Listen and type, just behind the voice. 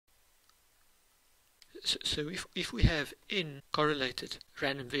So if we have n correlated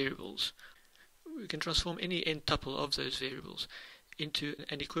random variables, we can transform any n tuple of those variables into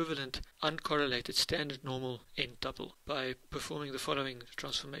an equivalent uncorrelated standard normal n tuple by performing the following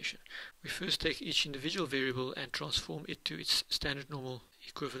transformation. We first take each individual variable and transform it to its standard normal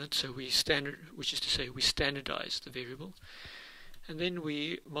equivalent, so which is to say we standardize the variable, and then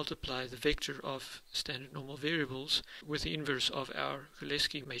we multiply the vector of standard normal variables with the inverse of our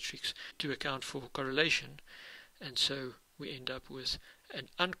Królewski matrix to account for correlation, and so we end up with an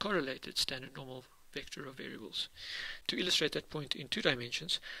uncorrelated standard normal vector of variables. To illustrate that point in 2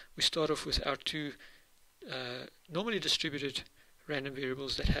 dimensions, we start off with our two normally distributed random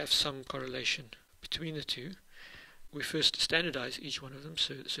variables that have some correlation between the two. We first standardize each one of them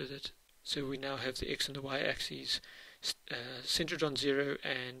so we now have the x and the y axes centered on 0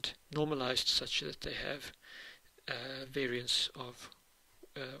 and normalized such that they have variance of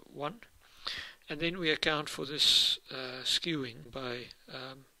 1. And then we account for this skewing by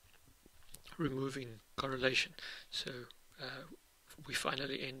removing correlation. So we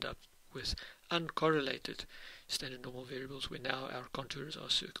finally end up with uncorrelated standard normal variables where now our contours are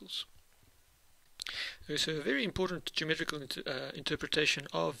circles. So a very important geometrical interpretation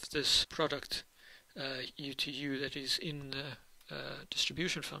of this product u to u that is in the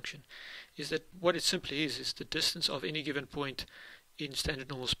distribution function is that what it simply is the distance of any given point in standard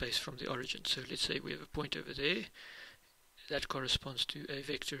normal space from the origin. So let's say we have a point over there that corresponds to a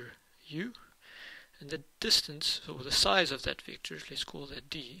vector u, and the distance, or the size of that vector, let's call that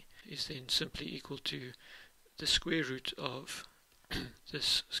d, is then simply equal to the square root of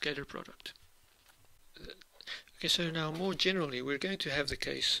this scalar product. Okay, so now more generally we're going to have the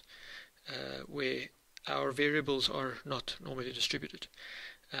case where our variables are not normally distributed,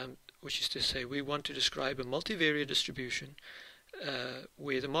 which is to say we want to describe a multivariate distribution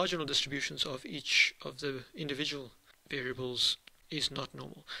where the marginal distributions of each of the individual variables is not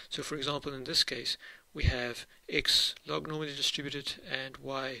normal. So for example, in this case we have x log normally distributed and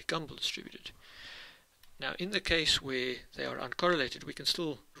y Gumbel distributed. Now in the case where they are uncorrelated, we can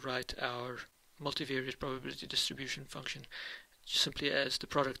still write our multivariate probability distribution function simply as the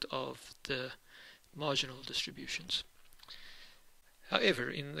product of the marginal distributions. However,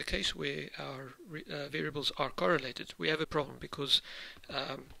 in the case where our variables are correlated, we have a problem because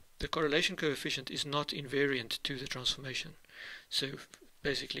the correlation coefficient is not invariant to the transformation. So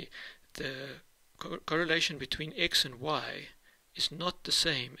basically the correlation between x and y is not the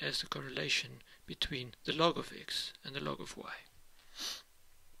same as the correlation between the log of x and the log of y.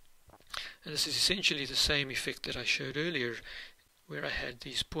 And this is essentially the same effect that I showed earlier, where I had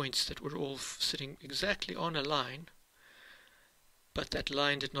these points that were all sitting exactly on a line, but that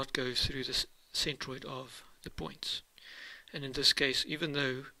line did not go through the centroid of the points. And in this case, even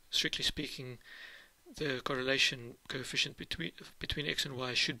though, strictly speaking, the correlation coefficient between x and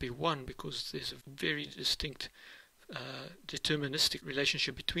y should be 1 because there's a very distinct deterministic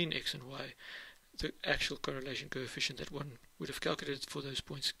relationship between x and y, the actual correlation coefficient that one would have calculated for those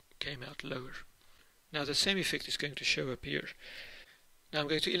points came out lower. Now the same effect is going to show up here. Now I'm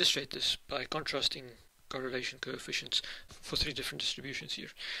going to illustrate this by contrasting correlation coefficients for 3 different distributions here.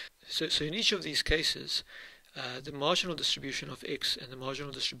 So in each of these cases, the marginal distribution of x and the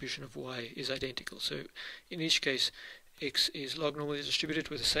marginal distribution of y is identical. So in each case, x is log normally distributed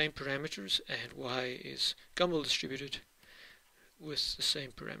with the same parameters and y is Gumbel distributed with the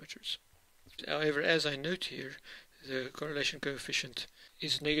same parameters. However, as I note here, the correlation coefficient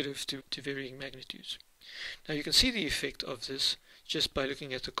is negative to varying magnitudes. Now you can see the effect of this just by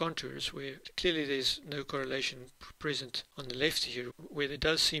looking at the contours, where clearly there's no correlation present on the left here, where there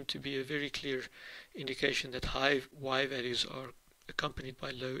does seem to be a very clear indication that high y values are accompanied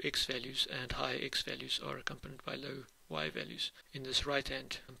by low x values and high x values are accompanied by low y values in this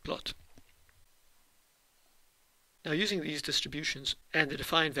right-hand plot. Now using these distributions and the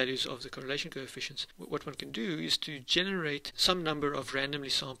defined values of the correlation coefficients, what one can do is to generate some number of randomly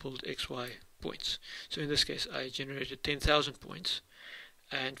sampled xy points. So in this case I generated 10,000 points,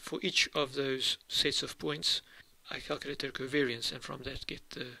 and for each of those sets of points I calculate their covariance and from that get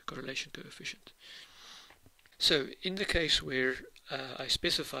the correlation coefficient. So in the case where I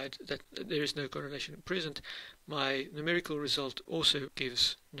specified that there is no correlation present, my numerical result also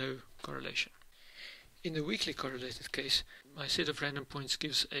gives no correlation. In the weakly correlated case, my set of random points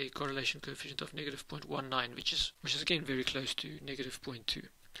gives a correlation coefficient of negative 0.19, which is again very close to negative 0.2.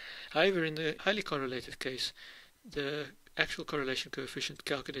 However, in the highly correlated case, the actual correlation coefficient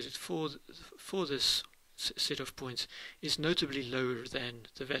calculated for this set of points is notably lower than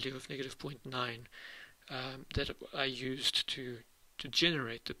the value of negative 0.9 that I used to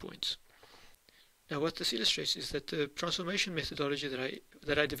generate the points. Now what this illustrates is that the transformation methodology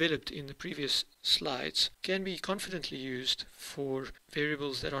that I developed in the previous slides can be confidently used for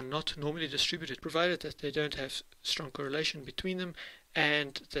variables that are not normally distributed, provided that they don't have strong correlation between them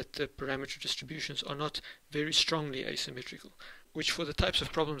and that the parameter distributions are not very strongly asymmetrical, which for the types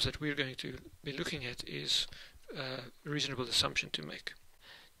of problems that we're going to be looking at is a reasonable assumption to make.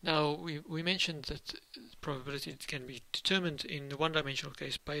 Now, we mentioned that probability can be determined in the one-dimensional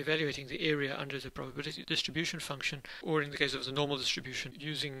case by evaluating the area under the probability distribution function, or in the case of the normal distribution,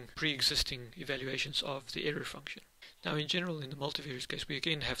 using pre-existing evaluations of the error function. Now, in general, in the multivariate case, we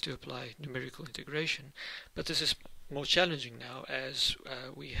again have to apply numerical integration, but this is more challenging now as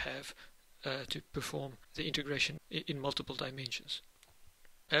we have to perform the integration in multiple dimensions.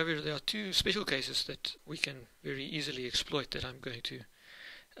 However, there are two special cases that we can very easily exploit that I'm going to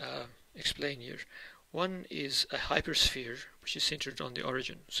explain here. One is a hypersphere, which is centered on the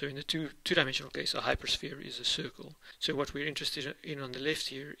origin. So in the two-dimensional case, a hypersphere is a circle. So what we're interested in on the left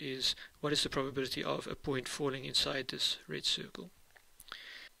here is what is the probability of a point falling inside this red circle.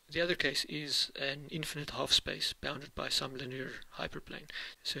 The other case is an infinite half space bounded by some linear hyperplane.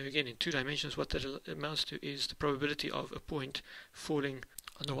 So again, in 2 dimensions, what that amounts to is the probability of a point falling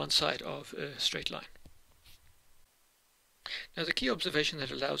on the one side of a straight line. Now, the key observation that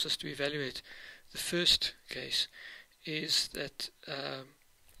allows us to evaluate the first case is that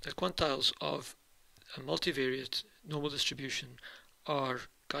the quantiles of a multivariate normal distribution are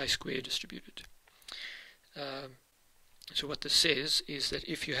chi-square distributed. So what this says is that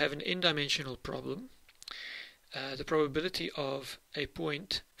if you have an n-dimensional problem, the probability of a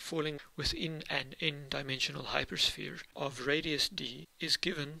point falling within an n-dimensional hypersphere of radius d is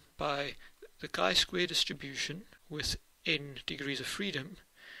given by the chi-square distribution with n degrees of freedom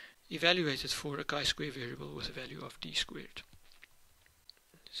evaluated for a chi-square variable with a value of d squared.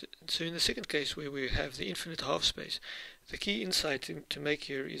 So in the second case, where we have the infinite half space, the key insight to make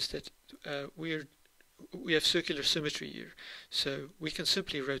here is that we have circular symmetry here. So we can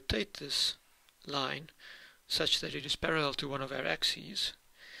simply rotate this line such that it is parallel to one of our axes,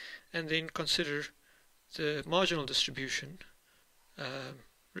 and then consider the marginal distribution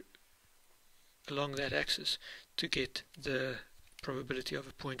along that axis to get the probability of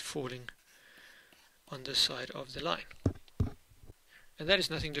a point falling on this side of the line. And that is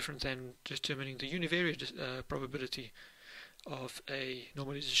nothing different than determining the univariate probability of a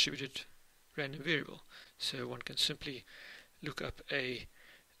normally distributed random variable. So one can simply look up a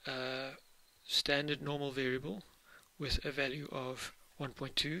standard normal variable with a value of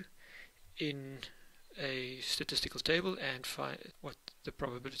 1.2 in a statistical table and find what the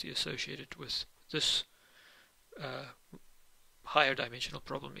probability associated with this higher dimensional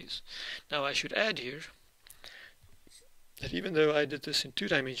problem is. Now, I should add here that even though I did this in 2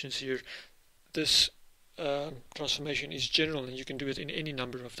 dimensions here, this transformation is general and you can do it in any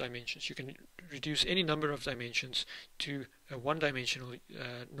number of dimensions. You can reduce any number of dimensions to a one-dimensional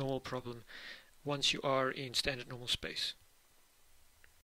normal problem once you are in standard normal space.